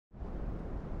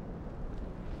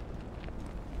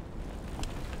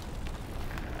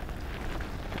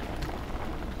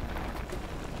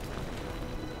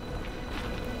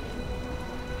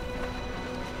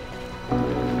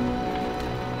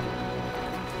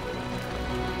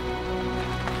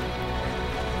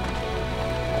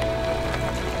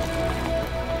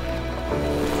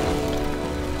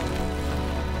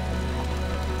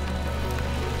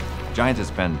Giant has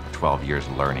spent 12 years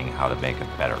learning how to make a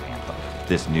better Anthem.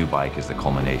 This new bike is the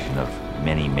culmination of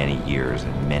many, many years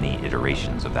and many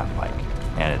iterations of that bike.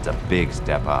 And it's a big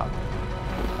step up.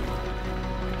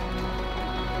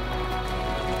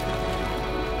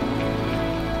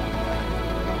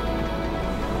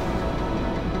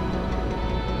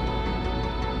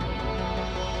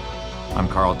 I'm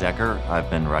Carl Decker. I've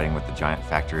been riding with the Giant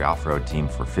Factory Off-Road team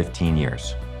for 15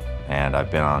 years. And I've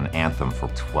been on Anthem for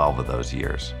 12 of those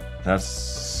years. That's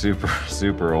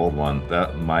super old one.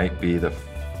 That might be the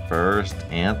first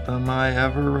Anthem I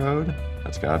ever rode.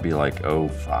 That's gotta be like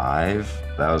 '05.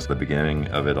 That was the beginning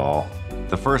of it all.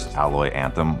 The first alloy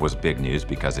Anthem was big news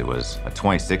because it was a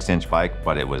 26-inch bike,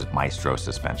 but it was Maestro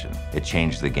suspension. It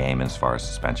changed the game as far as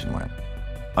suspension went.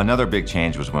 Another big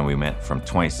change was when we went from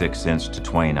 26-inch to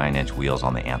 29-inch wheels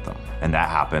on the Anthem. And that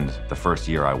happened the first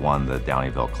year I won the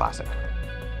Downeyville Classic.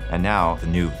 And now, the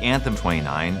new Anthem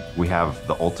 29, we have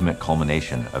the ultimate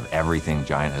culmination of everything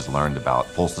Giant has learned about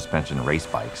full suspension race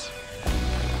bikes.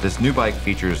 This new bike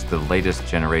features the latest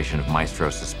generation of Maestro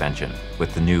suspension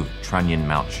with the new trunnion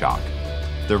mount shock.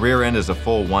 The rear end is a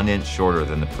full 1 inch shorter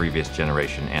than the previous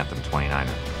generation Anthem 29er.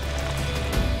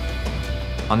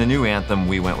 On the new Anthem,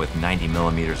 we went with 90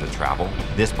 millimeters of travel.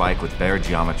 This bike with better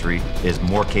geometry is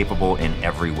more capable in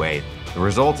every way. The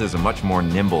result is a much more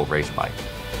nimble race bike.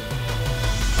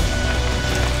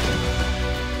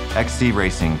 XC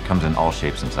racing comes in all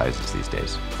shapes and sizes these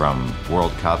days, from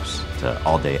World Cups to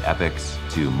all-day epics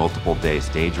to multiple-day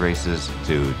stage races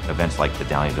to events like the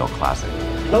Downeyville Classic.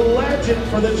 The legend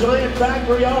for the Giant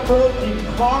Factory Off-Road team,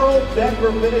 Carl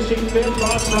Decker, finishing fifth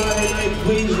on Friday night.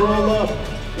 Please roll up.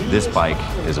 This bike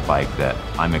is a bike that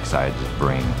I'm excited to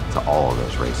bring to all of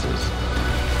those races.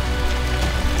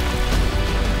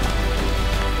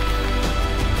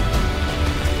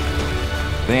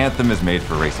 The Anthem is made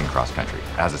for racing cross country.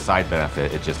 As a side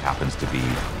benefit, it just happens to be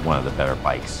one of the better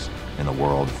bikes in the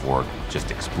world for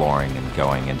just exploring and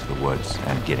going into the woods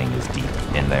and getting as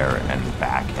deep in there and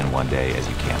back in one day as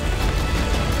you can.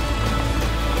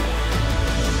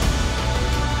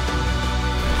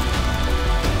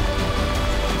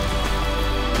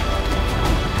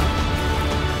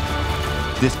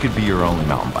 This could be your only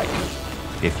mountain bike.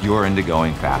 If you're into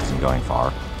going fast and going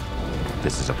far,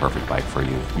 this is a perfect bike for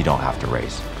you. You don't have to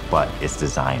race, but it's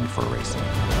designed for racing.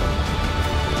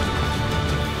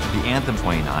 The Anthem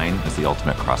 29 is the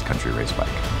ultimate cross-country race bike.